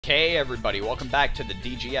Hey everybody, welcome back to the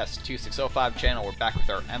DGS 2605 channel. We're back with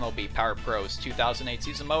our MLB Power Pros 2008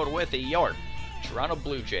 season mode with your Toronto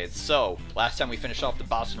Blue Jays. So, last time we finished off the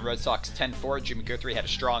Boston Red Sox 10-4. Jimmy Guthrie had a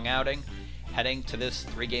strong outing. Heading to this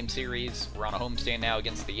 3-game series, we're on a homestand now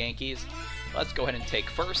against the Yankees. Let's go ahead and take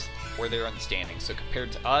first where they're in the standings. So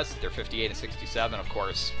compared to us, they're 58-67. Of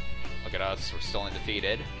course, look at us, we're still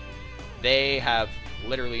undefeated. They have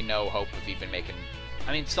literally no hope of even making,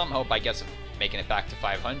 some hope, I guess, of making it back to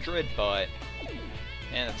 500, but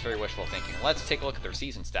that's very wishful thinking. Let's take a look at their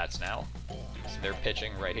season stats now. So they're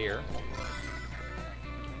pitching right here.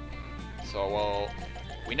 So, well,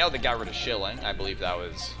 we know they got rid of Schilling. I believe that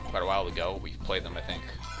was quite a while ago. We've played them, I think,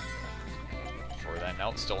 before that.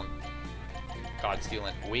 No, still caught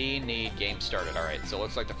stealing. We need game started. All right, so it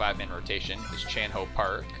looks like the 5-man rotation is Chan-Ho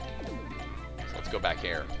Park. So let's go back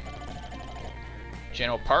here.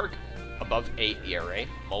 Chan-Ho Park, above 8 ERA.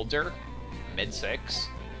 Mulder, mid-6.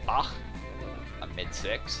 Bach, a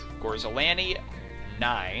mid-6. Gorzolani,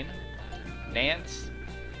 9. Nance,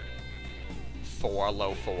 4,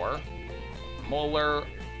 low 4. Mueller,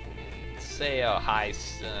 say a high,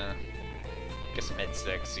 I guess a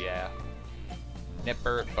mid-6, yeah.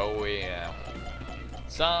 Nipper, Bowie, yeah.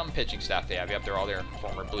 Some pitching staff they have. Yep, they're all their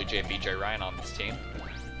former Blue Jay BJ Ryan on this team.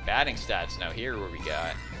 Batting stats now. Here what we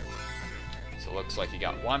got. So it looks like you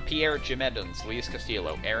got Juan Pierre, Jim Edmonds, Luis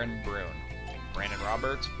Castillo, Aaron Brune, Brandon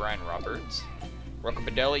Roberts, Brian Roberts, Rocco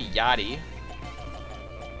Baldelli, Yachty,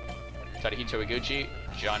 Tadahito Iguchi,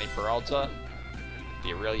 Johnny Peralta,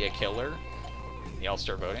 the Aurelia Killer, the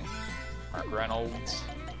All-Star voting, Mark Reynolds,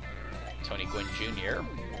 Tony Gwynn Jr.,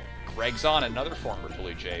 Greg Zahn, another former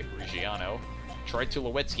Blue Jay, Reggiano, Troy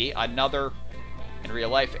Tulowitzki, another, in real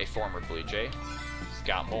life, a former Blue Jay,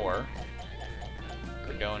 Scott Moore,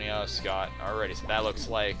 Cordonia, Scott, alrighty, so that looks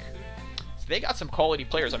like, so they got some quality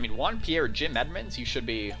players. Juan Pierre, Jim Edmonds, he should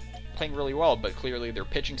be playing really well, but clearly their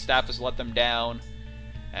pitching staff has let them down,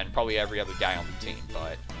 and probably every other guy on the team,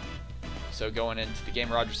 but, so going into the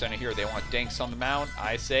game, Rogers Center here, they want Danks on the mound.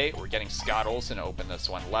 I say we're getting Scott Olsen to open this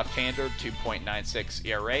one. Left-hander, 2.96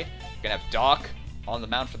 ERA. We're gonna have Doc on the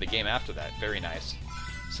mound for the game after that. Very nice.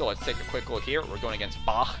 So let's take a quick look here. We're going against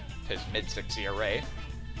Bach, his mid-6 ERA.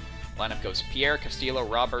 Lineup goes Pierre, Castillo,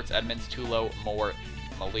 Roberts, Edmonds, Tulo, Moore,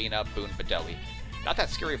 Molina, Boone, Baldelli. Not that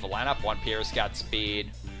scary of a lineup. Juan Pierre's got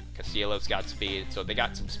speed. Castillo's got speed. So they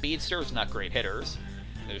got some speedsters, not great hitters.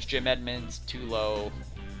 There's Jim Edmonds, Tulo.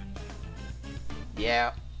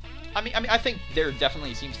 Yeah. I think there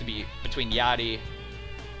definitely seems to be, between Yachty,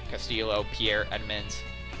 Castillo, Pierre, Edmonds,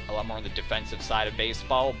 a lot more on the defensive side of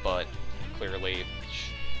baseball, but clearly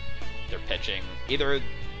their pitching, either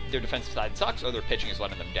their defensive side sucks or their pitching is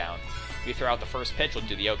letting them down. We throw out the first pitch, we'll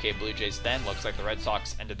do the OK Blue Jays then. Looks like the Red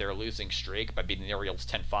Sox ended their losing streak by beating the Orioles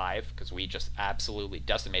 10-5, because we just absolutely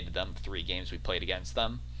decimated them 3 games we played against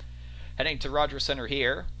them. Heading to Rogers Center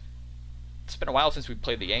here. It's been a while since we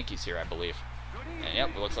played the Yankees here, I believe. And yep,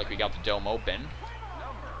 it looks like we got the dome open.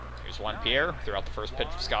 Here's Juan Pierre, threw out the first pitch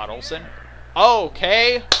of Scott Olsen.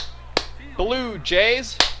 Okay, Blue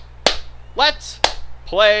Jays, let's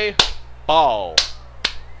play ball.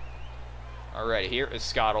 Alright, here is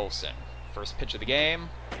Scott Olsen. First pitch of the game,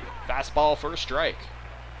 fastball for a strike.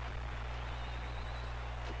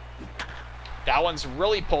 That one's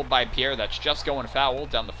really pulled by Pierre, that's just going foul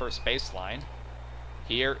down the first baseline.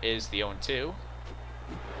 Here is the 0-2.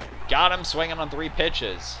 Got him swinging on 3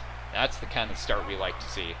 pitches. That's the kind of start we like to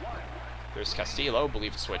see. There's Castillo,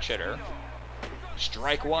 believe a switch hitter.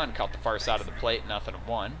 Strike 1, caught the far side of the plate, nothing of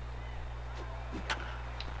 1.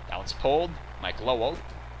 That one's pulled. Mike Lowell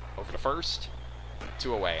over to first.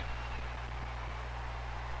 2 away.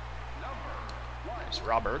 There's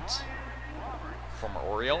Roberts, former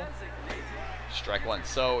Oriole. Strike 1.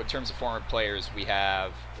 So in terms of former players, we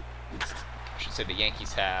have, I should say the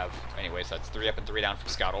Yankees have, anyways, that's 3 up and 3 down for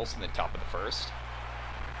Scott Olsen, the top of the first.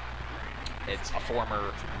 It's a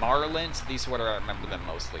former Marlin, so these are what I remember them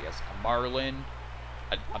mostly as. A Marlin,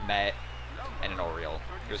 a Met, and an Oriole.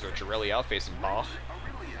 Here's Aurelia facing Bach.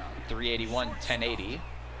 381, 1080.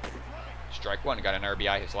 Strike 1, got an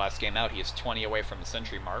RBI his last game out. He is 20 away from the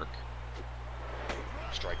century mark.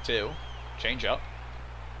 Strike 2, change up.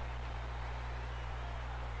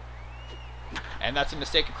 And that's a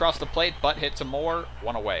mistake across the plate, but hit to Moore,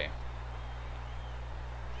 1 away.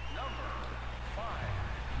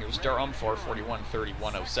 Here's Durham, 441,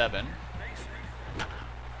 3107.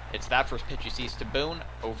 It's that first pitch he sees to Boone,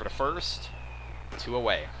 over to first, 2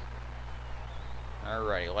 away.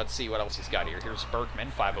 Alrighty, let's see what else he's got here. Here's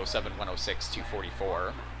Berkman, 507, 106,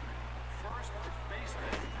 244.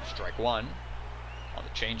 Strike 1 on the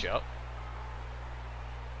changeup.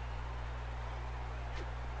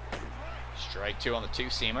 Strike two on the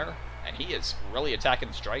two-seamer, and he is really attacking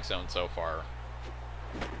the strike zone so far.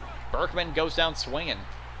 Berkman goes down swinging.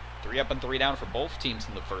 3 up and 3 down for both teams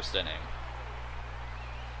in the first inning.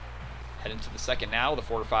 Head into the second now. The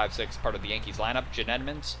 4-5-6 part of the Yankees lineup. Jim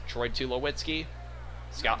Edmonds, Troy Tulowitzki,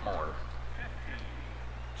 Scott Moore.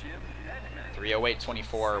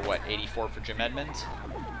 308-24, 84 for Jim Edmonds?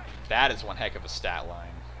 That is one heck of a stat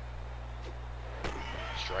line.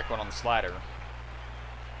 Strike one on the slider.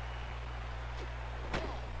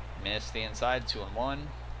 Missed the inside, 2-1.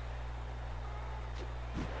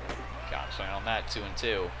 Got him swinging on that,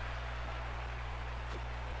 2-2.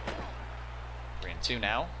 3-2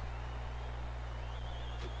 now.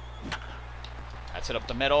 That's it up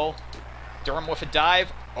the middle. Durham with a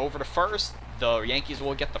dive over to first. The Yankees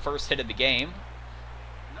will get the first hit of the game.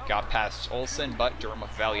 Got past Olsen, but Durham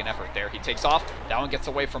with a valiant effort there. He takes off. That one gets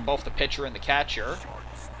away from both the pitcher and the catcher.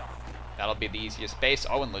 That'll be the easiest base.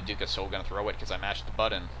 Oh, and LaDuca's still going to throw it because I mashed the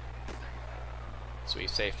button. So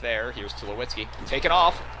he's safe there. Here's Tulowitzki. Take it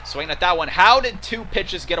off. Swing at that one. How did 2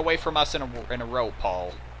 pitches get away from us in a row,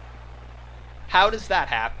 Paul? How does that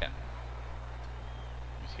happen?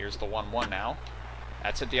 Here's the 1-1 now.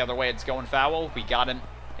 That's it the other way. It's going foul. We got him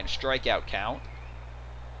in strikeout count.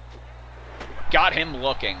 Got him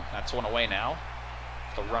looking. That's one away now.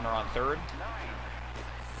 The runner on third.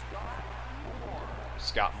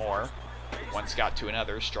 Scott Moore. One Scott to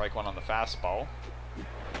another. Strike one on the fastball.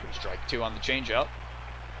 Strike two on the changeup.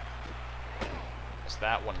 It's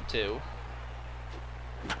that 1-2.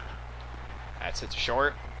 That's it to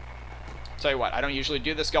short. Tell you what, I don't usually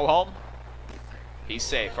do this. Go home. He's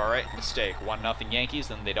safe. All right, mistake. 1-0 Yankees,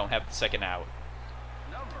 and they don't have the second out.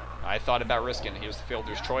 I thought about risking. Here's the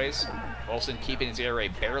fielder's choice. Olsen keeping his ERA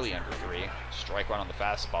barely under 3. Strike one on the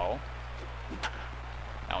fastball.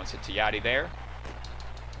 That one's hit to Yachty there.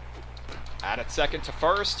 Add it second to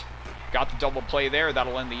first. Got the double play there.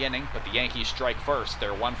 That'll end the inning, but the Yankees strike first.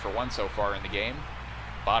 They're 1 for 1 so far in the game.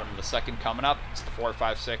 Bottom of the second coming up. It's the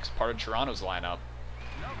 4-5-6 part of Toronto's lineup.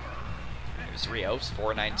 Here's Rios,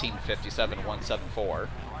 4-19, 57, 174.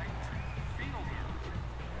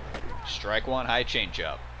 Strike one, high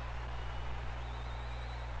changeup.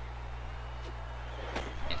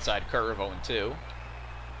 Inside curve, 0-2.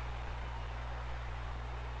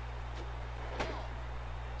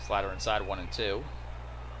 Slider inside, 1-2.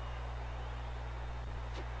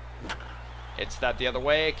 Hits that the other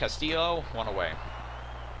way. Castillo, 1 away.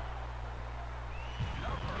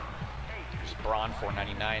 There's Braun,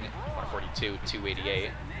 499, 142,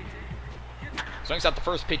 288. Swings out the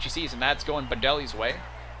first pitch he sees, and that's going Badelli's way.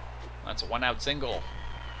 That's a 1-out single.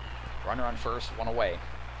 Runner on first, 1 away.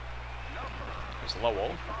 There's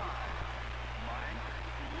Lowell.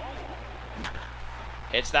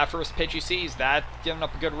 Hits that first pitch he sees. That giving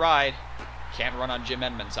up a good ride. Can't run on Jim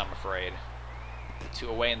Edmonds, I'm afraid. 2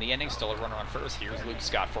 away in the inning, still a runner on first. Here's Luke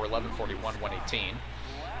Scott, 411, 41, 118.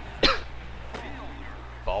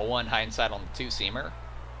 Ball 1, high inside on the two-seamer.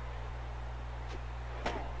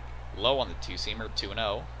 Low on the two-seamer,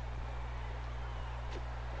 2-0.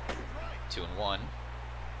 2-1.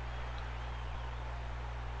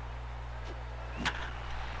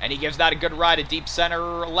 And he gives that a good ride, a deep center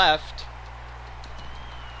left.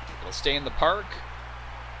 It'll stay in the park.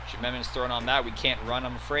 Jim Edmonds throwing on that. We can't run,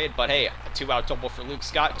 I'm afraid. But hey, a 2-out double for Luke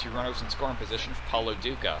Scott. 2 runners in scoring position for Paulo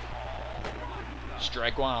Duca.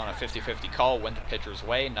 Strike one on a 50-50 call. Went the pitcher's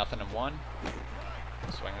way. 0-1.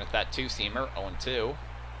 Swinging at that two-seamer. 0-2.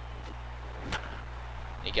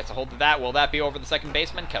 He gets a hold of that. Will that be over the second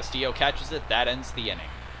baseman? Castillo catches it. That ends the inning.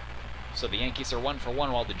 So the Yankees are 1 for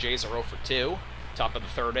 1 while the Jays are 0 for 2. Top of the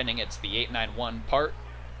third inning. It's the 8-9-1 part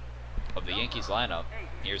of the Yankees lineup.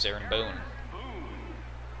 Here's Aaron Boone.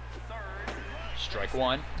 Strike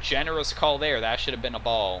one. Generous call there. That should have been a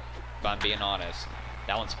ball, if I'm being honest.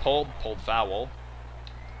 That one's pulled foul.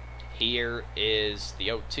 Here is the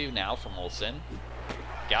 0-2 now from Olsen.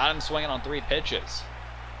 Got him swinging on 3 pitches.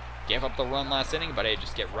 Gave up the run last inning, but hey,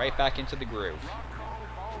 just get right back into the groove.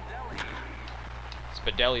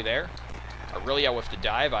 Spadelli there. Aurelia with the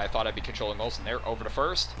dive. I thought I'd be controlling Olsen there. Over to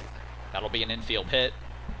first. That'll be an infield hit,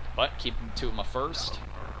 but keeping 2 of them first.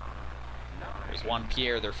 There's Juan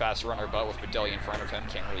Pierre, their fast runner, but with Badelli in front of him,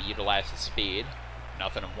 can't really utilize his speed.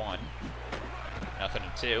 0-1.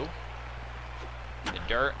 0-2. The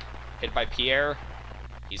dirt, hit by Pierre.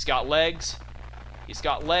 He's got legs. He's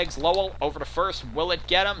got legs. Lowell over to first. Will it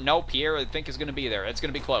get him? No, Pierre, I think, is going to be there. It's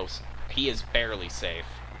going to be close. He is barely safe.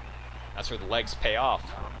 That's where the legs pay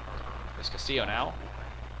off. There's Castillo now.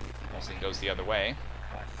 Olsen goes the other way.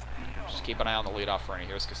 Just keep an eye on the leadoff runner.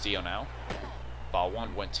 Here's Castillo now. Ball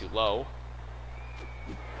 1 went too low.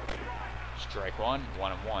 Strike one,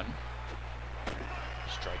 1-1.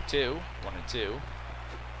 Strike two. 1-2.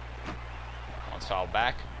 One's fouled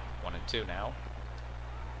back. 1-2 now.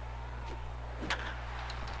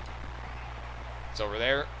 It's over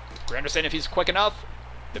there. Granderson, if he's quick enough,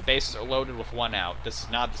 the bases are loaded with 1 out. This is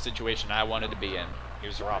not the situation I wanted to be in.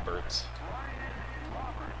 Here's Roberts.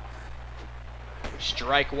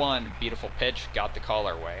 Strike one. Beautiful pitch. Got the call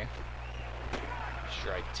our way.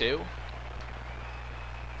 Strike two.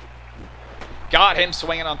 Got him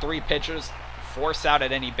swinging on 3 pitches. Force out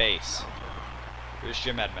at any base. Here's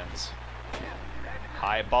Jim Edmonds.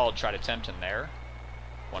 High ball. Try to tempt him there.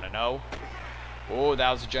 1-0. Oh,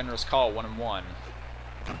 that was a generous call. 1-1.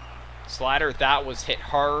 Slider, that was hit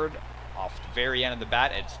hard off the very end of the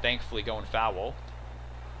bat. It's thankfully going foul.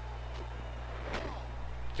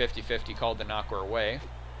 50-50 called to knock her away.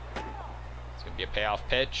 It's going to be a payoff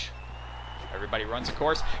pitch. Everybody runs a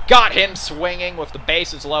course. Got him swinging with the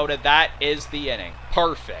bases loaded. That is the inning.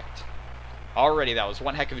 Perfect. Already, that was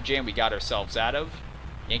one heck of a jam we got ourselves out of.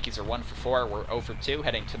 Yankees are 1 for 4. We're 0 for 2,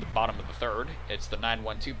 heading to the bottom of the 3rd. It's the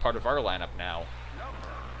 9-1-2 part of our lineup now.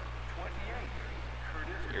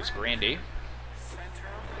 Here's Grandy.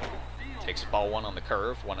 Takes ball 1 on the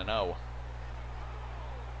curve. 1-0.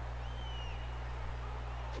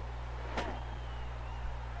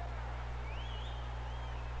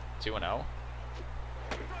 Two and 0.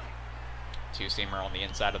 Two-seamer on the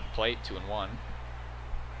inside of the plate. 2-1.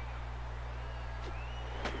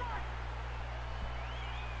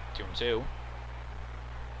 Two and 2.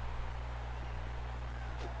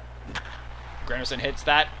 Granderson hits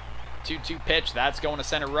that 2-2 pitch. That's going to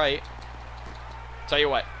center right. Tell you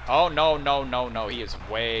what. Oh, no, no, no, no. He is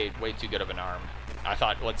way, way too good of an arm. I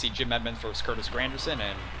thought, let's see Jim Edmonds versus Curtis Granderson,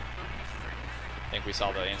 and I think we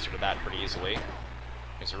saw the answer to that pretty easily.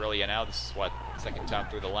 Is Aurelia now. This is what, second time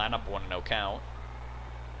through the lineup. 1-0 count.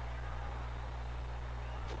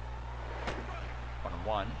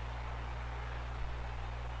 1-1.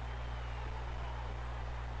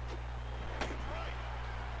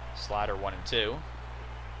 Slider 1-2.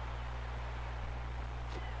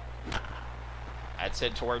 That's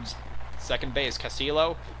hit towards second base.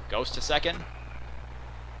 Castillo goes to second.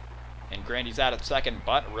 And Grandy's out at second,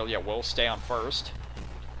 but Aurelia will stay on first.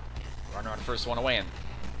 Runner on first, 1 away. And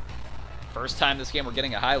first time this game we're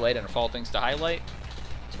getting a highlight and a fall things to highlight.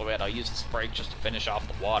 So I'll use this break just to finish off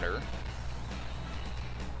the water.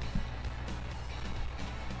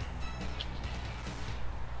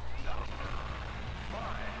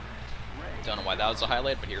 Don't know why that was a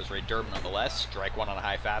highlight, but here's Ray Durbin nonetheless. Strike one on a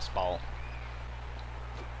high fastball.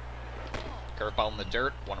 Curveball in the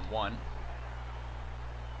dirt, 1-1.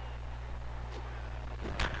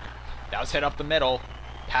 That was hit up the middle,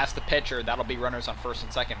 past the pitcher. That'll be runners on first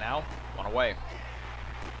and second now. 1 away.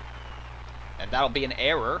 And that'll be an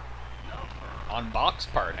error on Bach's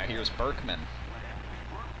part. Now here's Berkman.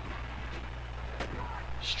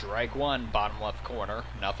 Strike one, bottom left corner.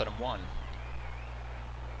 0-1.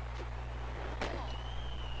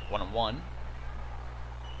 1-1.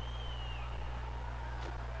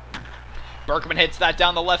 Berkman hits that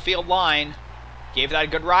down the left field line. Gave that a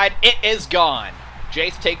good ride. It is gone.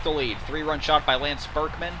 Jays take the lead. 3-run shot by Lance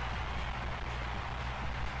Berkman.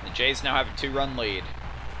 The Jays now have a 2-run lead.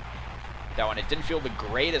 That one, it didn't feel the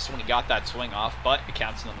greatest when he got that swing off, but it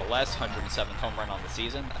counts nonetheless. 107th home run on the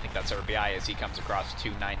season. I think that's RBI as he comes across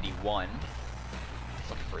 291. He's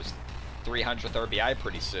looking for his 300th RBI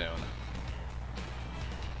pretty soon.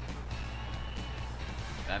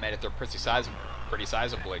 That made it there pretty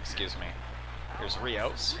sizably, excuse me. Here's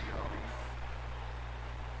Rios.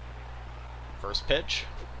 First pitch.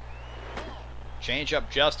 Change up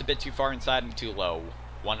just a bit too far inside and too low.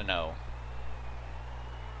 1-0.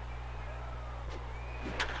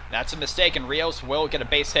 That's a mistake, and Rios will get a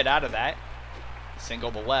base hit out of that.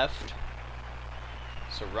 Single to left.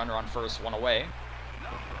 So runner on first, 1 away.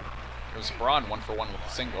 Here's Braun, 1 for 1 with a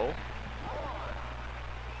single.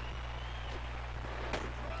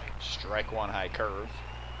 Strike one, high curve.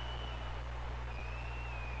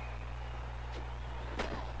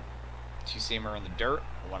 Two-seamer in the dirt,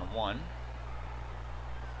 1-1.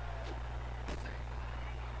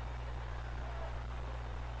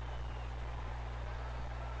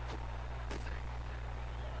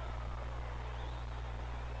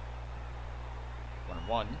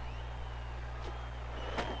 One.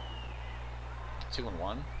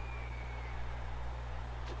 2-1.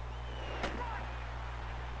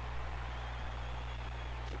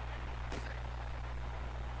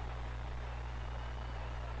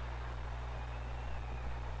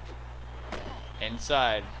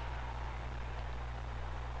 Inside.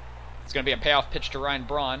 It's going to be a payoff pitch to Ryan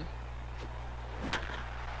Braun.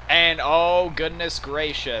 And, oh, goodness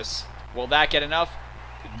gracious. Will that get enough?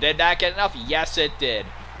 Did that get enough? Yes, it did.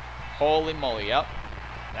 Holy moly, yep.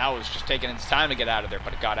 That was just taking its time to get out of there,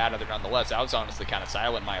 but it got out of there nonetheless. That was honestly kind of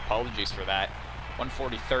silent. My apologies for that.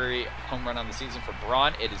 143 home run on the season for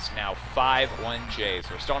Braun. It is now 5-1 Jays.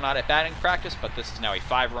 We're still not at batting practice, but this is now a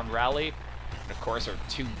 5-run rally. And of course, our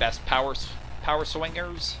two best power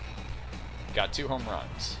swingers got 2 home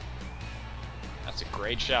runs. That's a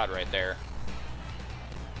great shot right there.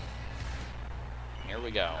 Here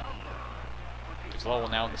we go. There's Lowell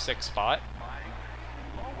now in the 6th spot.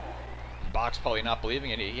 Box probably not believing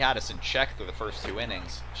it. He had us in check through the first 2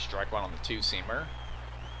 innings. Strike 1 on the 2-seamer.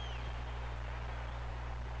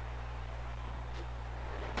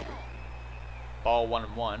 Ball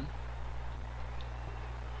 1-1.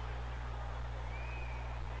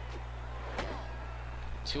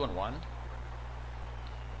 Two and 1.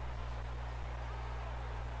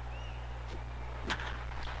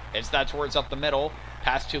 It's that towards up the middle.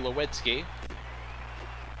 Pass to Lewitsky.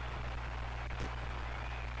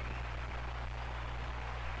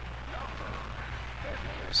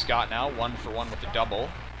 Scott now 1 for 1 with a double.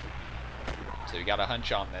 So you got a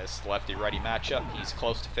hunch on this lefty-righty matchup. He's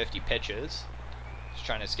close to 50 pitches. He's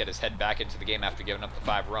trying to get his head back into the game after giving up the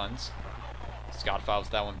 5 runs. Scott fouls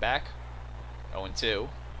that one back. 0-2.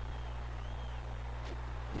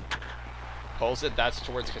 Pulls it. That's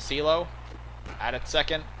towards Castillo. At it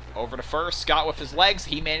second. Over to first. Scott with his legs.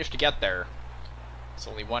 He managed to get there. It's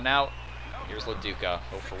only 1 out. Here's LaDuca.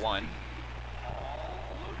 0 for 1.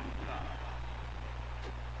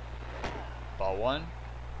 Ball 1.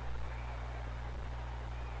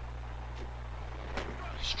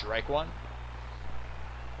 Strike 1.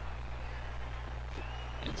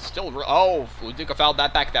 And still, oh, LaDuca fouled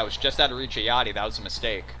that back. That was just out of reach of Yachty. That was a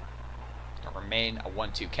mistake. It'll remain a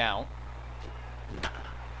 1-2 count.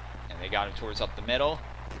 And they got him towards up the middle.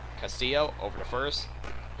 Castillo over to first.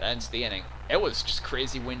 That ends the inning. It was just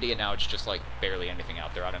crazy windy, and now it's just like barely anything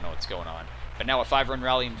out there. I don't know what's going on. But now a 5-run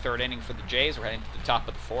rally in the 3rd inning for the Jays. We're heading to the top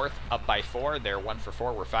of the 4th. Up by 4. They're 1 for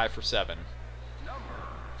 4. We're 5 for 7.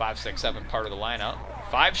 5, 6, 7 part of the lineup.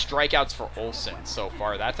 5 strikeouts for Olsen so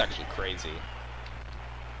far. That's actually crazy.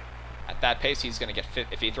 At that pace, he's going to get,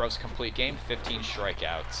 if he throws a complete game, 15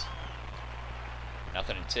 strikeouts.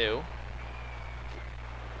 0-2.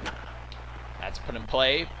 That's put in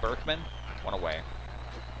play. Berkman, 1 away.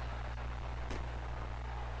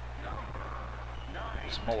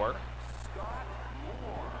 There's more.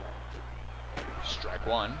 Strike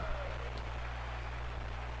 1.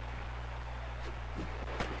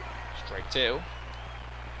 Strike 2.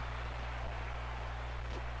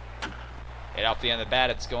 Hit off the end of the bat,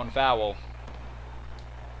 it's going foul.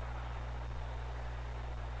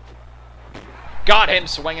 Got him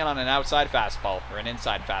swinging on an outside fastball, or an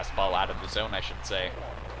inside fastball out of the zone, I should say.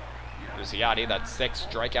 There's Yachty, that's 6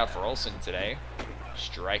 strikeout for Olsen today.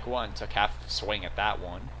 Strike 1, took half swing at that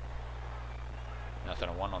one.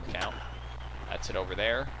 0-1 on the count. That's it over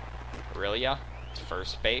there. Aurelia to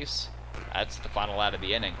first base. That's the final out of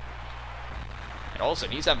the inning. And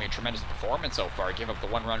Olsen, he's having a tremendous performance so far. Gave up the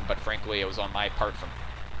 1 run, but frankly, it was on my part from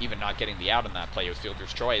even not getting the out on that play. It was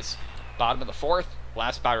fielder's choice. Bottom of the 4th.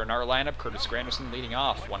 Last batter in our lineup, Curtis Granderson leading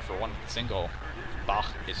off. 1 for 1 with a single. Bach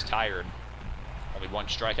is tired. Only 1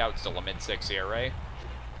 strikeout, still a mid-6 ERA.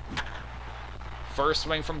 First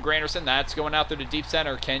swing from Granderson. That's going out there to deep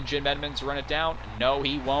center. Can Jim Edmonds run it down? No,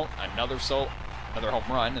 he won't. Another home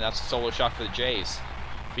run, and that's a solo shot for the Jays.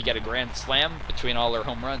 If we get a grand slam between all their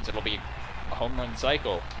home runs, it'll be a home run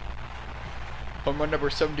cycle. Home run number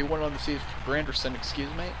 71 on the season for Granderson,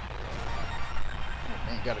 excuse me. Oh,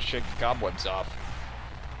 man, you gotta shake the cobwebs off.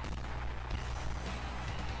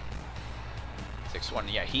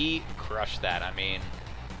 6-1, yeah, he crushed that. I mean,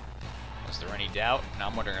 is there any doubt? Now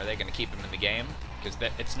I'm wondering, are they going to keep him in the game? Because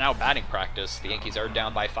it's now batting practice. The Yankees are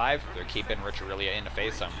down by 5. They're keeping Rich Aurelia in to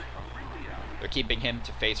face him. They're keeping him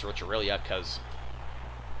to face Rich Aurelia because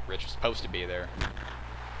Rich is supposed to be there.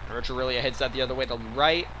 And Rich Aurelia hits that the other way to the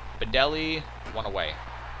right. Bedelli, 1 away.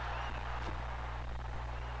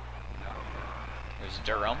 There's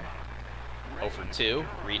Durham. 0 for 2.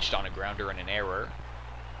 Reached on a grounder and an error.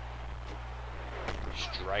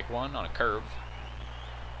 Strike 1 on a curve.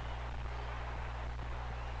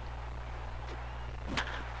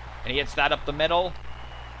 And he hits that up the middle.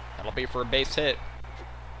 That'll be for a base hit.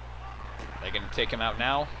 They're going to take him out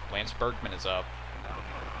now. Lance Berkman is up.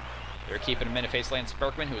 They're keeping him in to face Lance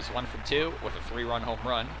Berkman, who is 1 for 2 with a 3-run home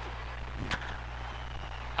run.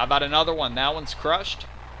 How about another one? That one's crushed.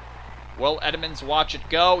 Will Edmonds watch it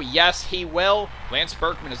go? Yes, he will. Lance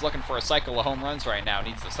Berkman is looking for a cycle of home runs right now.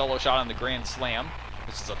 Needs the solo shot on the grand slam.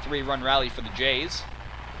 This is a 3-run rally for the Jays.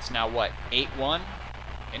 It's now, what, 8-1?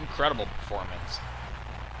 Incredible performance.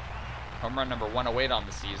 Home run number 108 on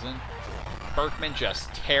the season. Berkman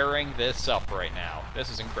just tearing this up right now. This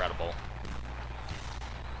is incredible.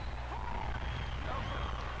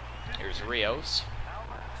 Here's Rios.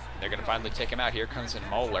 They're going to finally take him out. Here comes in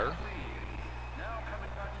Moeller.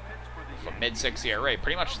 From mid-6 ERA,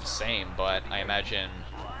 pretty much the same, but I imagine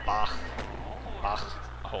Bach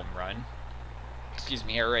home run. Excuse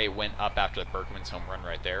me, ERA went up after Berkman's home run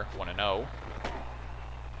right there. 1-0.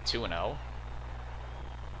 2-0.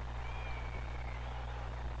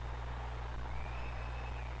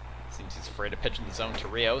 Seems he's afraid to pitch in the zone to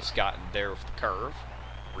Rios. Got in there with the curve.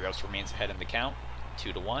 Rios remains ahead in the count.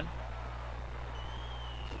 2-1.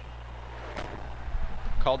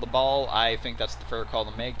 Called the ball. I think that's the fair call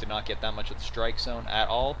to make. Did not get that much of the strike zone at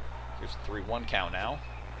all. Here's a 3-1 count now.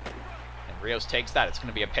 And Rios takes that. It's going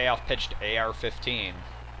to be a payoff pitch to AR-15.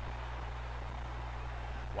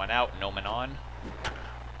 One out, no man on.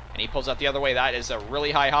 And he pulls out the other way. That is a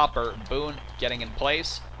really high hopper. Boone getting in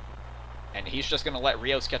place. And he's just going to let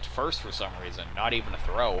Rios get to first for some reason. Not even a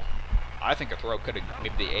throw. I think a throw could have...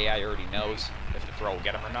 Maybe the AI already knows if the throw will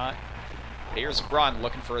get him or not. Here's Braun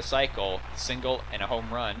looking for a cycle. Single and a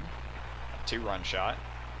home run. 2-run shot.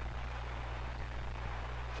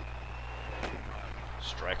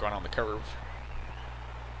 Strike one on the curve.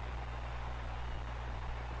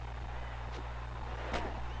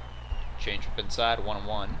 Change up inside,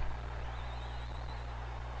 1-1.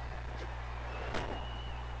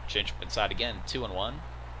 Change up inside again, 2-1.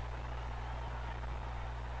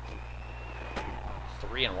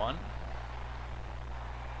 3-1.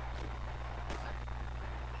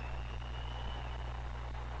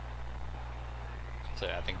 So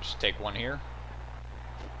I think just take one here.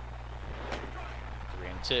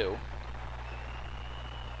 3-2.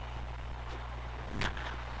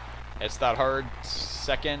 It's that hard.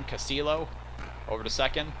 Second, Castillo. Over to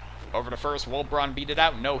second. Over to first. Will Braun beat it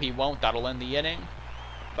out? No, he won't. That'll end the inning.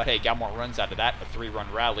 But hey, got more runs out of that. A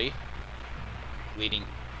 3-run rally. Leading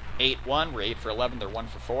 8-1. We're 8 for 11. They're 1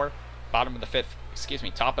 for 4. Bottom of the fifth. Excuse me,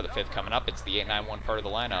 top of the fifth coming up. It's the 8-9-1 part of the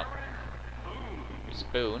lineup. Here's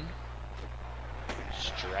Boone.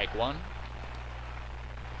 Strike one.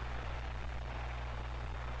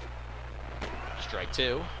 Strike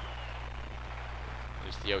two.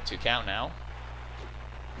 There's the 0-2 count now.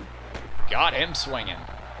 Got him swinging.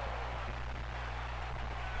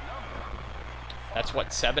 That's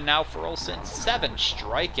what, 7 now for Olsen? 7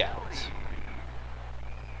 strikeouts.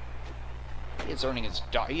 He is earning his...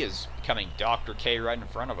 He is becoming Dr. K right in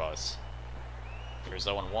front of us. Here's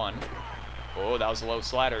 0-1. Oh, that was a low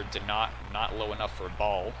slider. Did not low enough for a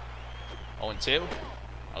ball. 0-2.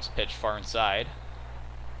 That was pitched far inside.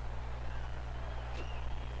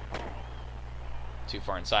 Too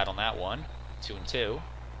far inside on that one. 2-2.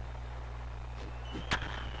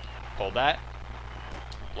 Pulled that.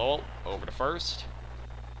 Lowell over to first.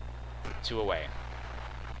 2 away.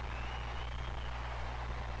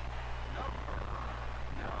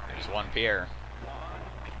 There's one Pierre.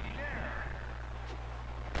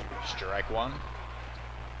 Strike one.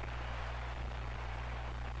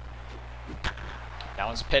 That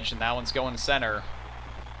one's pitched and that one's going to center.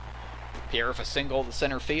 Pierre with a single to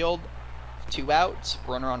center field. 2 outs.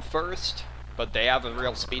 Runner on first. But they have a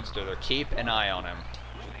real speedster there. Keep an eye on him.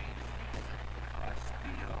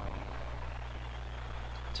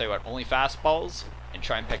 Tell you what, only fastballs and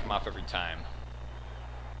try and pick him off every time.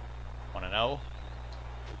 1-0.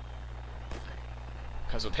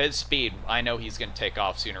 Because with his speed, I know he's going to take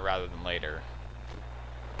off sooner rather than later.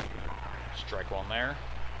 Strike one there.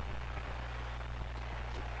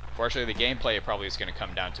 Fortunately, the gameplay probably is going to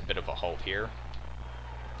come down to a bit of a halt here.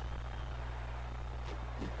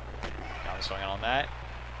 Down swinging on that.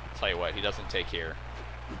 Tell you what, he doesn't take here.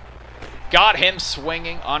 Got him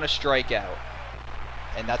swinging on a strikeout.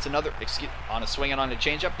 And that's another, on a swing and on a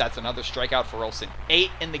changeup, that's another strikeout for Olsen. 8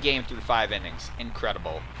 in the game through 5 innings.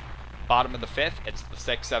 Incredible. Bottom of the fifth, it's the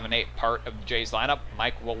 6, 7, 8 part of the Jays lineup.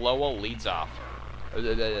 Mike Lowell leads off.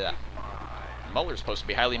 Muller's supposed to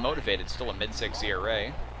be highly motivated, still a mid-6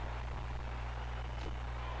 ERA.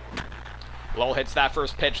 Lowell hits that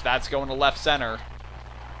first pitch, that's going to left center.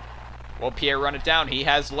 Will Pierre run it down? He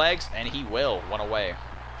has legs, and he will. 1 away.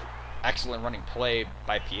 Excellent running play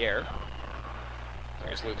by Pierre.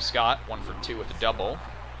 There's Luke Scott, 1 for 2 with a double.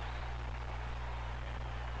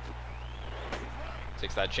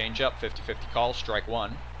 Takes that changeup, 50-50 call, strike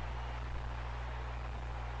one.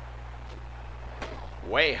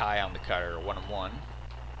 Way high on the cutter, 1-1.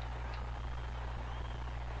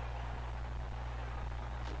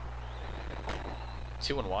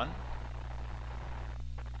 Two and one.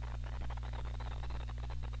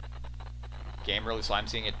 Game really slow. I'm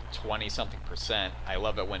seeing it 20-something%. I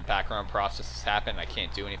love it when background processes happen. I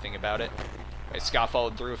can't do anything about it. Okay, Scott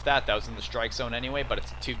followed through with that. That was in the strike zone anyway, but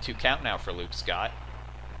it's a 2-2 count now for Luke Scott.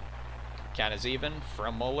 Count is even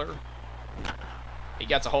from Muller. He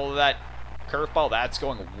gets a hold of that curveball. That's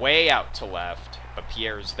going way out to left, but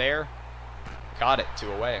Pierre's there. Caught it,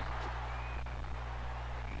 2 away.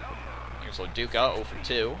 Here's Loduca, 0 for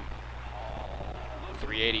 2.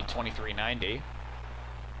 380, 2390.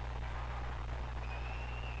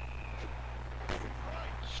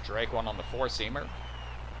 Strike 1 on the 4-seamer.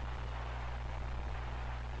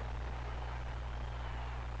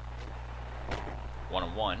 One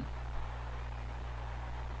and 1.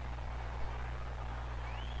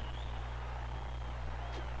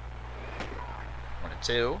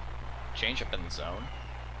 1-2. Change up in the zone.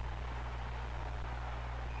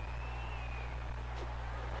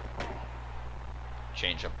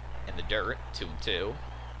 Change up in the dirt. 2-2.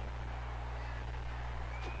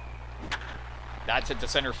 That's hit to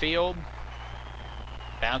center field.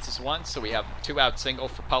 Bounces once, so we have a 2-out single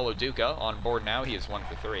for Paulo Duca. On board now, he is 1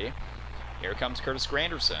 for 3. Here comes Curtis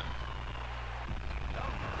Granderson.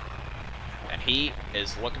 And he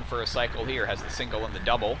is looking for a cycle here. Has the single and the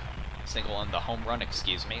double. Single and the home run,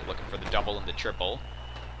 excuse me. Looking for the double and the triple.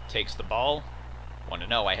 Takes the ball.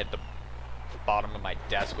 1-0. I hit the bottom of my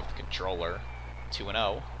desk with the controller.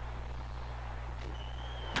 2-0.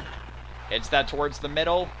 Hits that towards the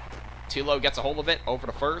middle. Tulo gets a hold of it. Over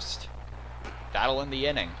to first. That'll end the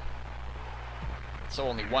inning. So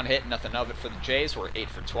only 1 hit, nothing of it for the Jays. We're 8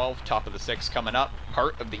 for 12. Top of the 6th coming up.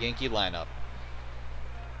 Heart of the Yankee lineup.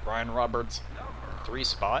 Brian Roberts, 3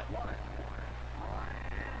 spot.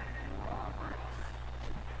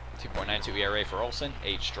 2.92 ERA for Olsen.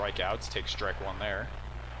 8 strikeouts. Takes strike 1 there.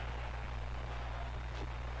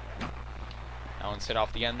 That one's hit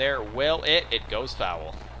off the end there. Will it? It goes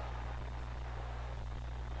foul.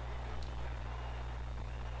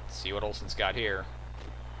 Let's see what Olsen's got here.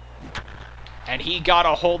 And he got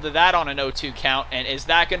a hold of that on an 0-2 count. And is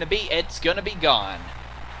that going to be? It's going to be gone.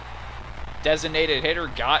 Designated hitter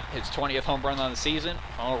got his 20th home run on the season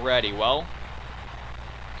already. Well,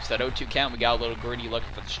 because that 0-2 count, we got a little gritty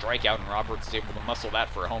looking for the strikeout, and Roberts is able to muscle that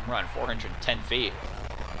for a home run. 410 feet.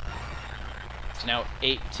 It's now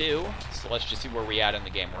 8-2. So let's just see where we at in the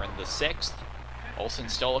game. We're in the 6th.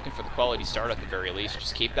 Olsen's still looking for the quality start at the very least.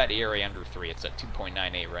 Just keep that ERA under 3. It's at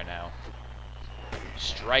 2.98 right now.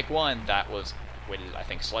 Strike 1. That was weighted, I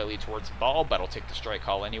think, slightly towards the ball, but I'll take the strike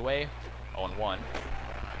call anyway. 0-1.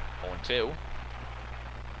 0-2.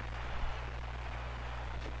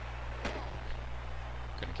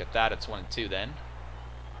 Couldn't get that. It's 1-2 then.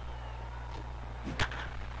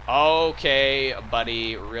 Okay,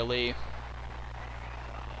 buddy. Really?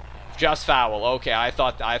 Just foul. Okay, I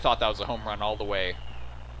thought that was a home run all the way.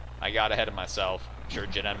 I got ahead of myself. I'm sure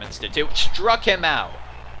Jen Edmonds did too. Struck him out.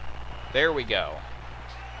 There we go.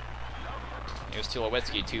 Here's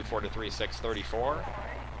Tulowitzki, 2-4-3, 634.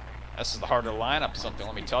 This is the harder lineup. Something,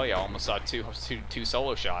 let me tell you. I almost saw two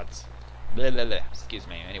solo shots. Blah, blah, blah. Excuse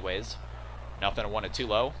me. Anyways, nothing. 1-2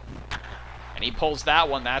 low. And he pulls that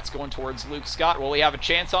one. That's going towards Luke Scott. Will he have a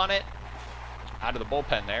chance on it? Out of the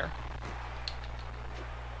bullpen there.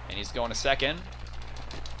 And he's going to second.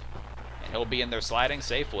 And he'll be in there sliding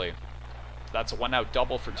safely. So that's a 1-out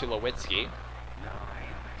double for Tulowitzki.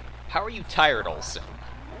 How are you tired, Olsen?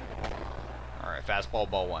 Alright, fastball,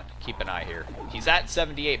 ball 1. Keep an eye here. He's at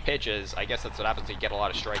 78 pitches. I guess that's what happens when you get a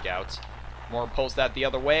lot of strikeouts. Moore pulls that the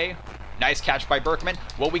other way. Nice catch by Berkman.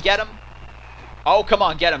 Will we get him? Oh, come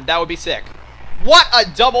on, get him. That would be sick. What a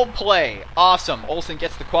double play. Awesome. Olsen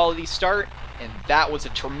gets the quality start, and that was a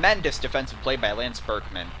tremendous defensive play by Lance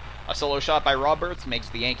Berkman. A solo shot by Roberts makes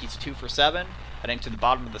the Yankees 2 for 7. Heading to the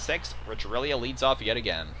bottom of the 6th, Rich Aurelia leads off yet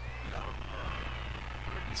again.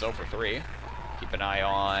 He's 0 for 3. Keep an eye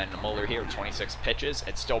on Muller here, 26 pitches.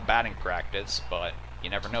 It's still batting practice, but you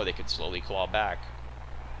never know. They could slowly claw back.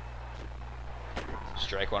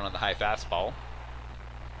 Strike 1 on the high fastball.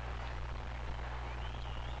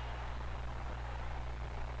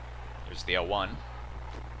 There's the 0-1.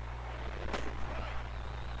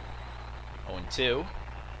 0-2.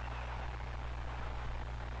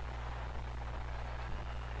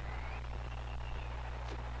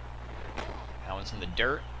 That one's in the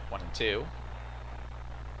dirt. 1-2.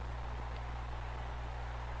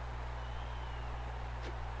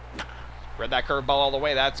 Read that curveball all the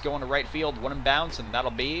way. That's going to right field. 1 in bounds, and that'll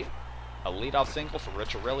be a leadoff single for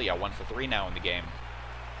Rich Aurelia. 1 for 3 now in the game.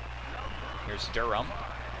 Here's Durham.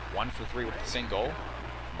 1 for 3 with the single.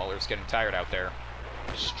 Muller's getting tired out there.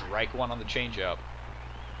 Strike 1 on the changeup.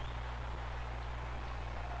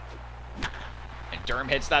 And Durham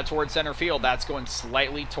hits that towards center field. That's going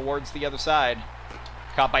slightly towards the other side.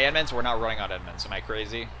 Caught by Edmonds. We're not running on Edmonds. Am I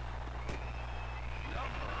crazy?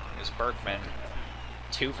 Here's Berkman.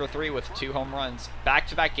 2 for 3 with 2 home runs.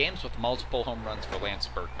 Back-to-back games with multiple home runs for Lance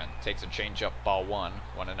Berkman. Takes a changeup, ball 1,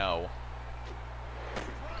 1-0.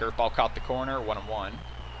 Curveball caught the corner, 1-1.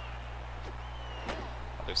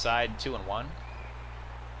 Other side, 2-1.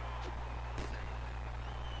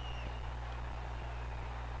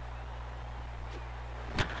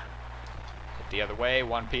 Hit the other way,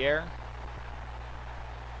 Juan Pierre.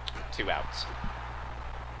 2 outs.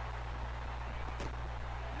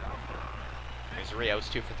 Here's Rios,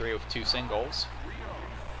 2 for 3 with 2 singles.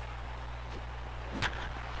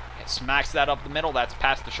 It smacks that up the middle. That's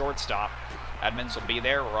past the shortstop. Edmonds will be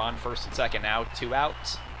there. We're on first and second now. 2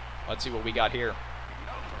 outs. Let's see what we got here.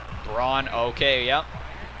 Braun, okay, yep.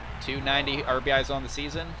 290 RBIs on the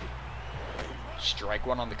season. Strike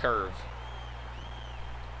 1 on the curve.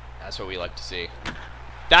 That's what we like to see.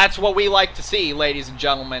 That's what we like to see, ladies and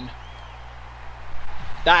gentlemen.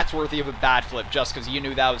 That's worthy of a bat flip just because you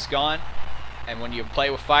knew that was gone. And when you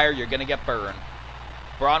play with fire, you're going to get burned.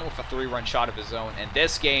 Braun with a 3-run shot of his own. And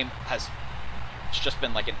this game has just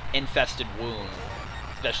been like an infested wound,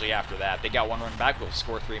 especially after that. They got 1 run back, we'll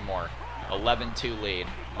score 3 more. 11-2 lead.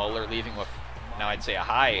 Muller leaving with, now I'd say, a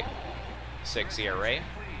high 6 ERA.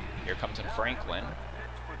 Here comes in Franklin.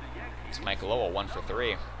 It's Michael Lowell, 1 for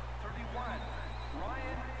 3.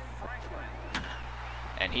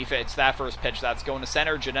 And he fits that first pitch. That's going to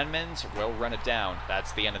center. Jen Edmonds will run it down.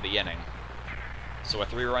 That's the end of the inning. So a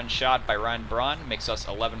 3-run shot by Ryan Braun makes us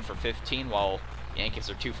 11 for 15, while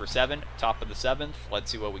Yankees are 2 for 7. Top of the 7th.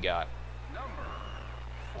 Let's see what we got.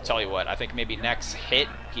 I'll tell you what, I think maybe next hit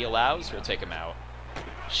he allows, we'll take him out.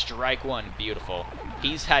 Strike 1, beautiful.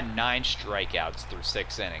 He's had 9 strikeouts through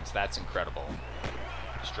 6 innings. That's incredible.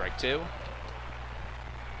 Strike 2.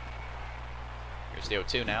 Here's the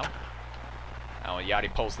 0-2 now. Now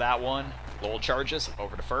Yachty pulls that one. Lowell charges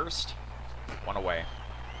over to first. 1 away.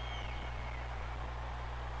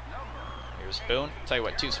 Here's Boone. Tell you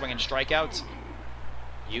what, 2 swinging strikeouts.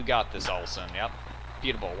 You got this, Olsen. Yep.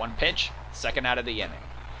 Beautiful. 1 pitch. Second out of the inning.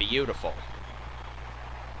 Beautiful.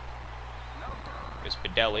 Here's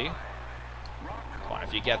Bedelli. Come on,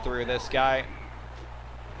 if you get through this guy.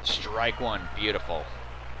 Strike 1. Beautiful.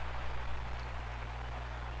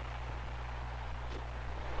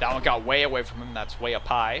 That one got way away from him. That's way up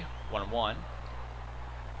high. 1-1.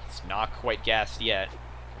 It's not quite gassed yet.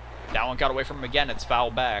 That one got away from him again. It's foul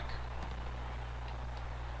back.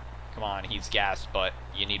 Come on, he's gassed, but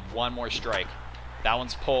you need 1 more strike. That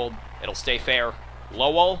one's pulled. It'll stay fair.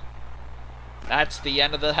 Lowell. That's the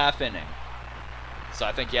end of the half inning. So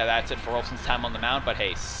I think, yeah, that's it for Olsen's time on the mound. But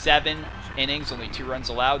hey, 7 innings, only 2 runs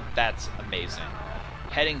allowed. That's amazing.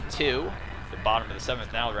 Heading to the bottom of the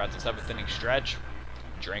 7th now. We're at the 7th inning stretch.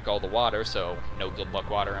 Drank all the water, so no good luck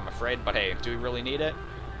water, I'm afraid. But hey, do we really need it?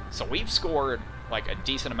 So we've scored like a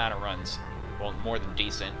decent amount of runs. Well, more than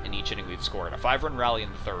decent in each inning we've scored. A 5-run rally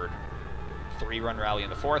in the 3rd, 3-run rally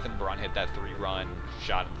in the 4th, and Braun hit that 3-run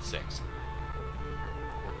shot in the 6th.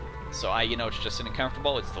 So you know, it's just sitting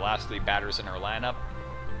comfortable. It's the last 3 batters in our lineup.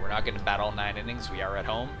 We're not going to bat all 9 innings. We are at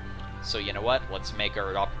home. So you know what? Let's make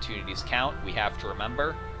our opportunities count. We have to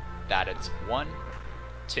remember that it's 1,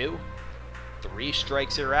 2, 3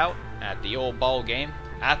 strikes are out at the old ball game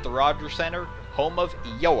at the Rogers Center, home of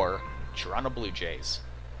your Toronto Blue Jays.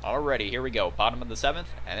 Alrighty, here we go. Bottom of the 7th,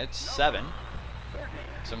 and it's 7.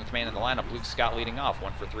 7th man in the lineup, Luke Scott leading off.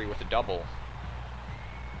 1 for 3 with a double.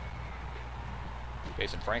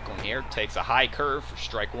 Jason Franklin here takes a high curve for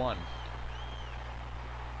strike 1.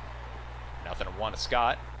 Nothing to 1 to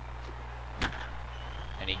Scott.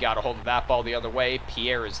 And he got a hold of that ball the other way.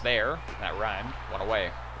 Pierre is there. That rhymed. 1 away.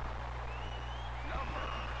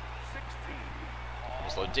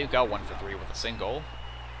 Here's Loduca, 1 for 3 with a single.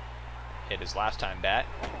 Hit his last time bat.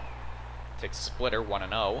 Takes a splitter,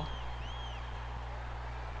 1-0.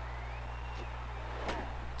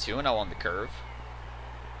 2-0 on the curve.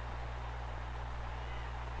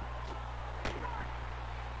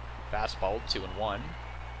 Fastball, 2-1.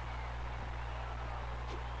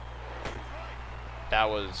 That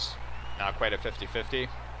was not quite a 50-50.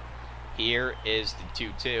 Here is the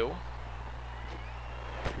 2-2.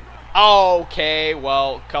 Okay,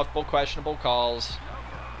 well, couple questionable calls.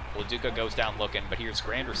 Loduca goes down looking, but here's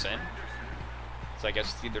Granderson. So I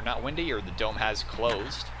guess it's either not windy or the dome has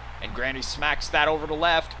closed. And Grandy smacks that over to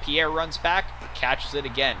left. Pierre runs back, catches it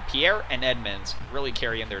again. Pierre and Edmonds really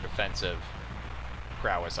carrying their defensive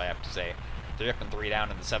prowess, I have to say. They're up and 3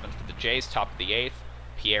 down in the 7th for the Jays, top of the 8th.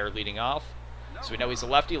 Pierre leading off. So we know he's a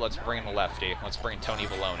lefty. Let's bring in a lefty. Let's bring in Tony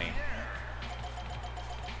Valoni.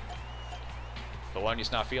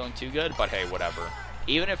 Filoni's not feeling too good, but hey, whatever.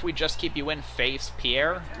 Even if we just keep you in face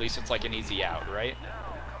Pierre, at least it's like an easy out, right?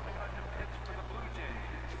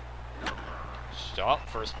 Stop.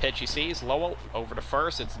 First pitch he sees. Lowell over to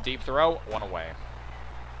first. It's a deep throw. One away.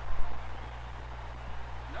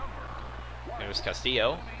 There's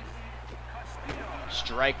Castillo.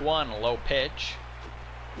 Strike one. Low pitch.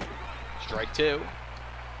 Strike two.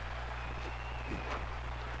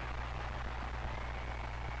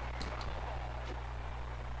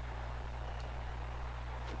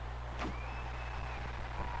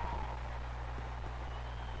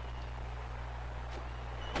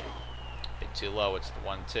 Too low, it's the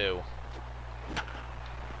 1-2.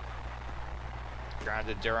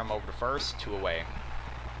 Grounded Durham over to first, 2 away.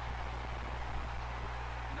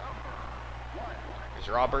 Here's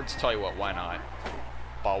Roberts, tell you what, why not?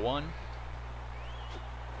 Ball 1.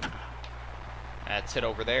 That's hit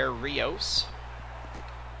over there, Rios.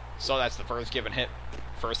 So that's the first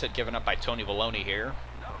hit given up by Tony Filoni here.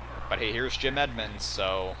 But hey, here's Jim Edmonds,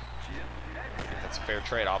 so that's a fair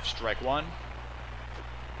trade-off. Strike 1.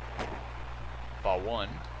 Ball 1.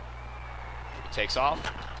 He takes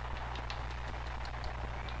off.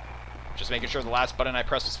 Just making sure the last button I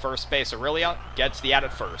pressed was first base. Aurelia gets the out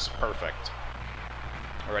at first. Perfect.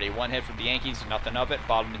 Already 1 hit for the Yankees, nothing of it.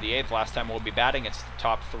 Bottom of the 8th. Last time we'll be batting. It's the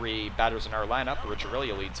top 3 batters in our lineup. Rich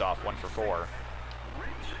Aurelia leads off 1 for 4.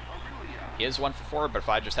 He is 1 for 4, but if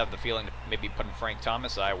I just have the feeling to maybe put in Frank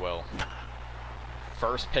Thomas, I will.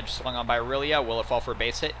 First pitch swung on by Aurelia. Will it fall for a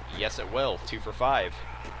base hit? Yes, it will. 2 for 5.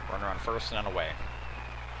 Runner on first and on away.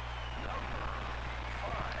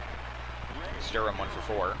 Durham 1 for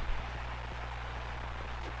 4.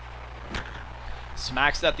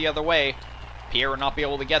 Smacks that the other way. Pierre will not be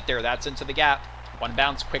able to get there. That's into the gap. One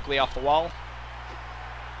bounce quickly off the wall.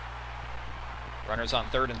 Runners on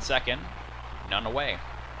third and second. None away.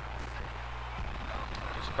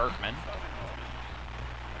 There's Berkman.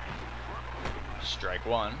 Strike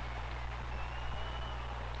 1.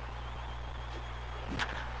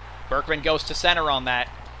 Berkman goes to center on that.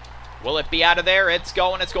 Will it be out of there? It's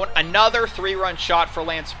going, it's going. Another 3-run shot for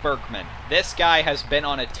Lance Berkman. This guy has been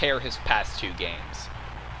on a tear his past 2 games.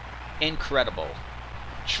 Incredible.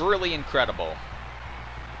 Truly incredible.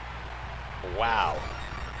 Wow.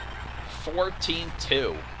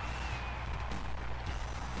 14-2.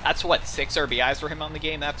 That's what, 6 RBIs for him on the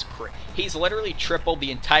game? That's crazy. He's literally tripled the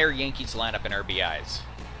entire Yankees lineup in RBIs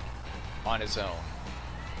on his own.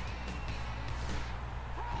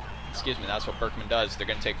 Excuse me, that's what Berkman does. They're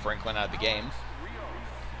going to take Franklin out of the game.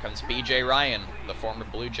 Comes B.J. Ryan, the former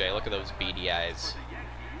Blue Jay. Look at those beady eyes.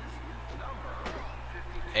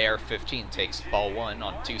 AR-15 takes ball 1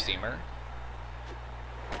 on 2-seamer.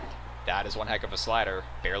 That is one heck of a slider.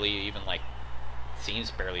 Barely even, like, seems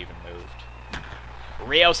barely even moved.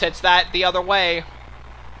 Rios hits that the other way.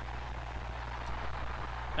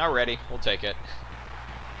 Not ready. We'll take it.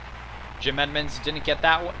 Jim Edmonds didn't get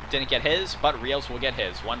that one, didn't get his, but Rios will get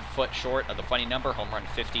his. 1 foot short of the funny number, home run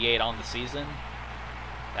 58 on the season.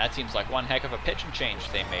 That seems like one heck of a pitching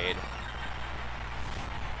change they made.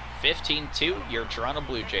 15-2, your Toronto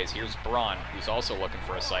Blue Jays. Here's Braun, who's also looking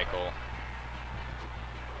for a cycle.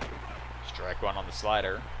 Strike 1 on the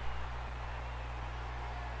slider.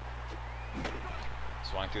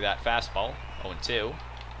 Swung through that fastball. 0-2.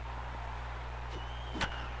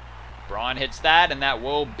 Braun hits that, and that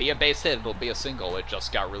will be a base hit. It'll be a single. It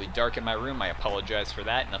just got really dark in my room. I apologize for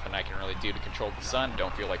that. Nothing I can really do to control the sun.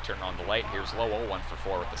 Don't feel like turning on the light. Here's Lowell, 1 for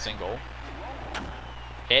 4 with a single.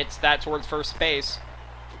 Hits that towards first base.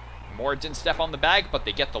 Moore didn't step on the bag, but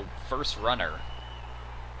they get the first runner.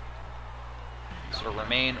 So to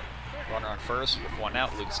remain runner on first with 1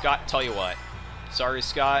 out. Luke Scott, tell you what. Sorry,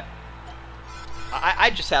 Scott. I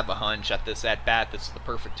just have a hunch at this at-bat. This is the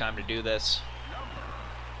perfect time to do this.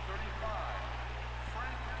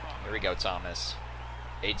 Here we go, Thomas.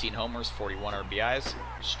 18 homers, 41 RBIs.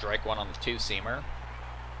 Strike 1 on the 2-seamer.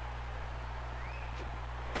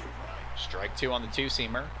 Strike 2 on the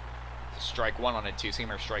 2-seamer. Strike 1 on a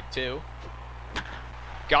 2-seamer. Strike 2.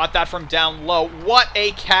 Got that from down low. What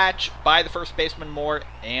a catch by the first baseman Moore.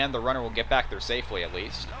 And the runner will get back there safely at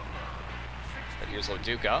least. But here's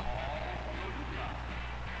Loduca.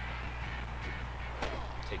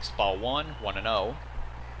 Takes ball 1, 1-0.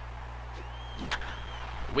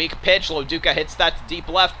 Weak pitch. Loduca hits that to deep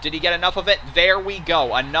left. Did he get enough of it? There we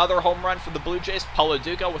go. Another home run for the Blue Jays. Paul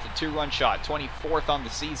Loduca with a 2-run shot. 24th on the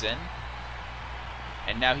season.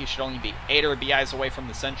 And now he should only be 8 RBIs away from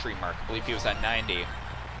the century mark. I believe he was at 90.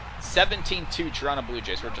 17-2 Toronto Blue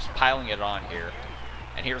Jays. We're just piling it on here.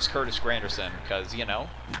 And here's Curtis Granderson because, you know,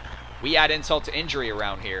 we add insult to injury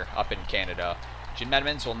around here up in Canada. Jim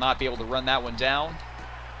Edmonds will not be able to run that one down.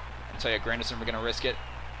 I'll tell you, Granderson, we're going to risk it.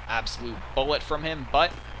 Absolute bullet from him,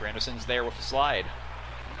 but Granderson's there with a slide.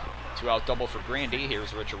 2-out double for Grandy.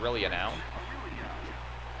 Here's Rich Aurelia now.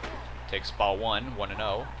 Takes ball 1,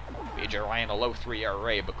 1-0. BJ Ryan, a low 3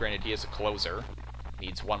 ERA, but granted he is a closer.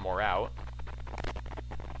 Needs one more out.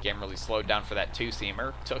 Game really slowed down for that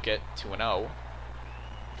two-seamer. Took it, 2-0.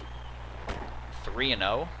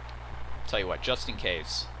 3-0. Tell you what, just in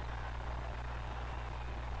case.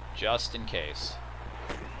 Just in case.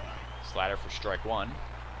 Slider for strike 1.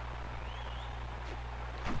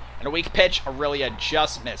 And a weak pitch, Aurelia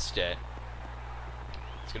just missed it.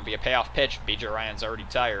 It's going to be a payoff pitch. BJ Ryan's already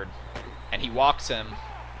tired. And he walks him.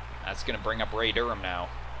 That's going to bring up Ray Durham now.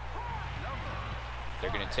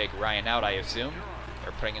 They're going to take Ryan out, I assume.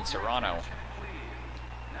 They're putting in Serrano.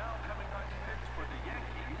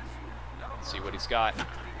 Let's see what he's got.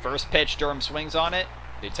 First pitch, Durham swings on it.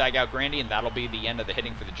 They tag out Grandy, and that'll be the end of the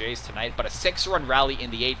hitting for the Jays tonight. But a 6-run rally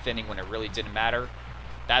in the 8th inning when it really didn't matter.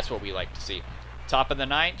 That's what we like to see. Top of the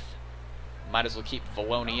 9th. Might as well keep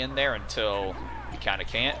Valoni in there until we kind of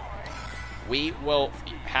can't. We will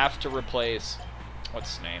have to replace,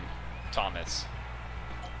 what's his name? Thomas.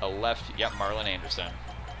 A left, yep, Marlon Anderson.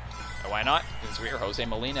 And why not? Because we're Jose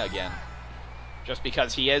Molina again. Just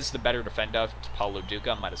because he is the better defender to Paulo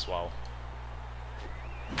Duca, might as well.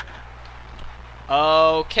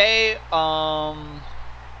 Okay,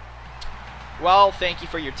 well, thank you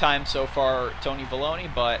for your time so far, Tony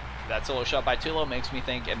Valoni, but that solo shot by Tulo makes me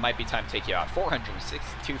think it might be time to take you out.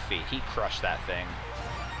 462 feet. He crushed that thing.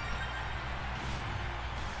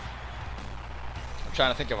 I'm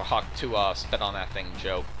trying to think of a hawk to spit on that thing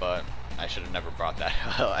joke, but I should have never brought that.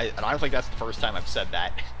 I don't think that's the first time I've said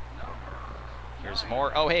that. Here's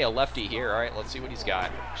more. Oh, hey, a lefty here. All right, let's see what he's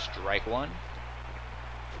got. Strike 1.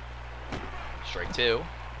 Strike 2.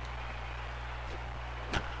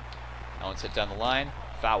 Now let's hit down the line.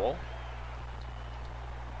 Foul.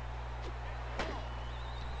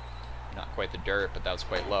 Not quite the dirt, but that was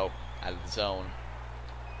quite low. Out of the zone.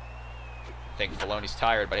 I think Valoni's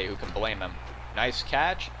tired, but hey, who can blame him? Nice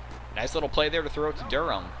catch. Nice little play there to throw it to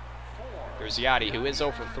Durham. There's Yachty, who is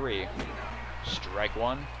 0 for 3. Strike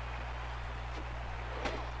 1.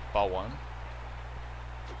 Ball 1.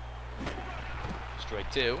 Strike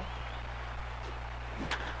 2.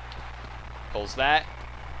 Pulls that.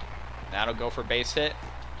 That'll go for base hit.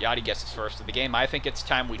 Yachty gets his first of the game. I think it's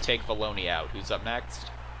time we take Valoni out. Who's up next?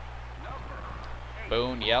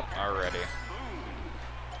 Boone, yep, already.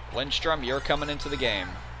 Lindstrom, you're coming into the game.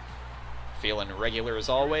 Feeling regular as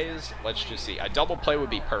always. Let's just see. A double play would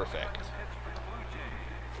be perfect.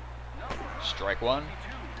 Strike 1.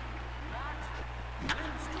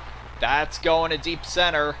 That's going to deep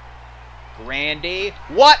center. Grandy.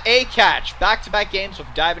 What a catch! Back-to-back games with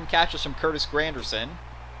diving catches from Curtis Granderson.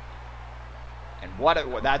 And what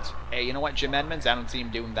a, that's, hey, you know what, Jim Edmonds? I don't see him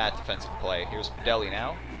doing that defensive play. Here's Padelli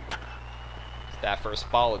now. That first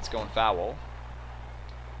ball, it's going foul.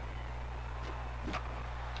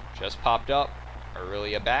 Just popped up.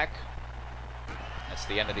 Aurelia back. That's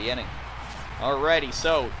the end of the inning. Alrighty,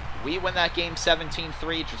 so we win that game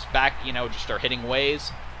 17-3. Just back, you know, just our hitting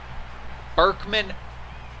ways. Berkman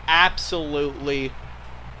absolutely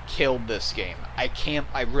killed this game.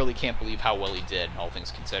 I really can't believe how well he did, all things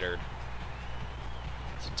considered.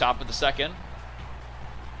 So top of the second.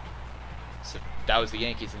 So that was the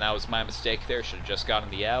Yankees, and that was my mistake there. Should have just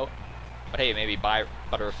gotten the out. But hey, maybe by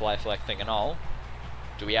butterfly flag thing and all.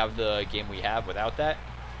 Do we have the game we have without that?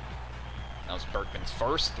 That was Berkman's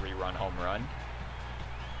first 3-run home run.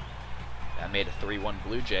 That made it 3-1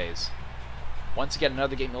 Blue Jays. Once again,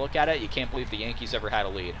 another game to look at it. You can't believe the Yankees ever had a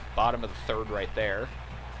lead. Bottom of the third right there.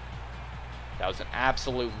 That was an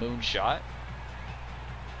absolute moonshot.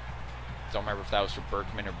 Don't remember if that was for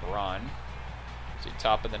Berkman or Braun. See,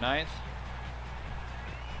 top of the 9th.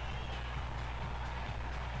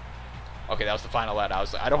 Okay, that was the final out.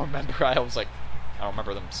 I don't remember. I don't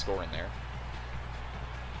remember them scoring there.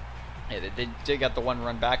 Yeah, they did get the 1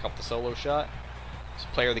 run back off the solo shot. So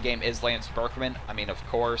player of the game is Lance Berkman. I mean, of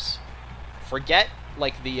course, forget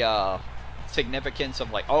like the significance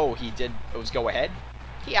of like, oh, it was go ahead.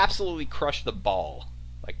 He absolutely crushed the ball.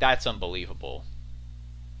 Like, that's unbelievable.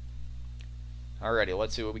 Alrighty,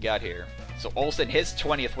 let's see what we got here. So Olsen, his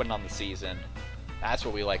 20th win on the season. That's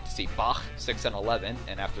what we like to see. Bach, 6-11,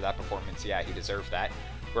 and after that performance, yeah, he deserved that.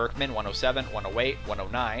 Berkman, 107, 108,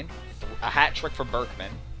 109. A hat trick for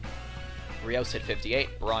Berkman. Rios hit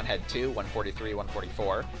 58. Braun had 2, 143,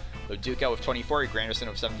 144. Loduca with 24. Granderson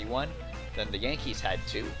with 71. Then the Yankees had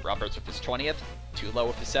 2. Roberts with his 20th. Tulo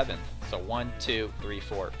with his 7th. So 1, 2, 3,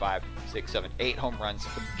 4, 5, 6, 7, 8 home runs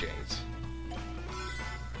for the Jays.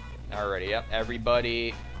 Alrighty, yep.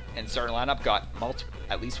 Everybody in starting lineup got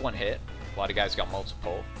at least one hit. A lot of guys got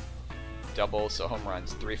multiple. Double, so home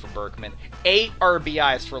runs. 3 for Berkman. 8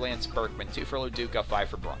 RBIs for Lance Berkman. 2 for Loduca, 5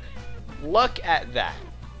 for Braun. Look at that.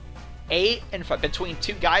 8 and 5. Between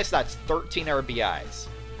 2 guys, that's 13 RBIs.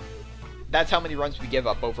 That's how many runs we give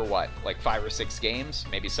up over what? Like 5 or 6 games?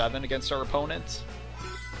 Maybe 7 against our opponents?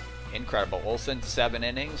 Incredible. Olsen, 7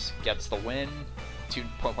 innings. Gets the win.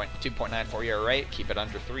 2.94 ERA. Keep it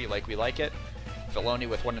under 3 like we like it. Filoni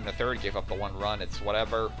with 1 1/3. Gave up the 1 run. It's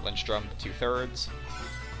whatever. Lindstrom, 2/3.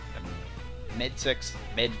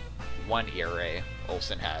 Mid 1 ERA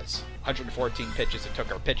Olsen has. 114 pitches it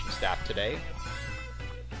took our pitching staff today.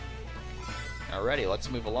 Alrighty, let's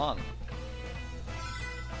move along.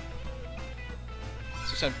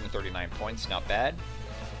 639 points, not bad.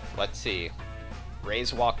 Let's see.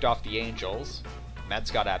 Rays walked off the Angels.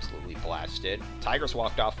 Mets got absolutely blasted. Tigers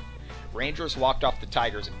walked off. Rangers walked off the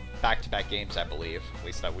Tigers in back-to-back games, I believe. At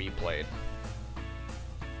least that we played.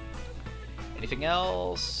 Anything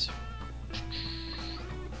else?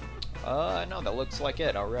 No, that looks like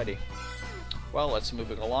it already. Well, let's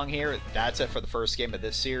move along here. That's it for the first game of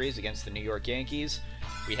this series against the New York Yankees.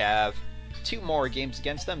 We have 2 more games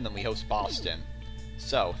against them, then we host Boston.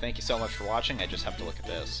 So, thank you so much for watching. I just have to look at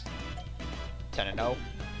this. 10-0.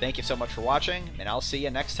 Thank you so much for watching, and I'll see you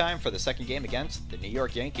next time for the second game against the New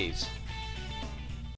York Yankees.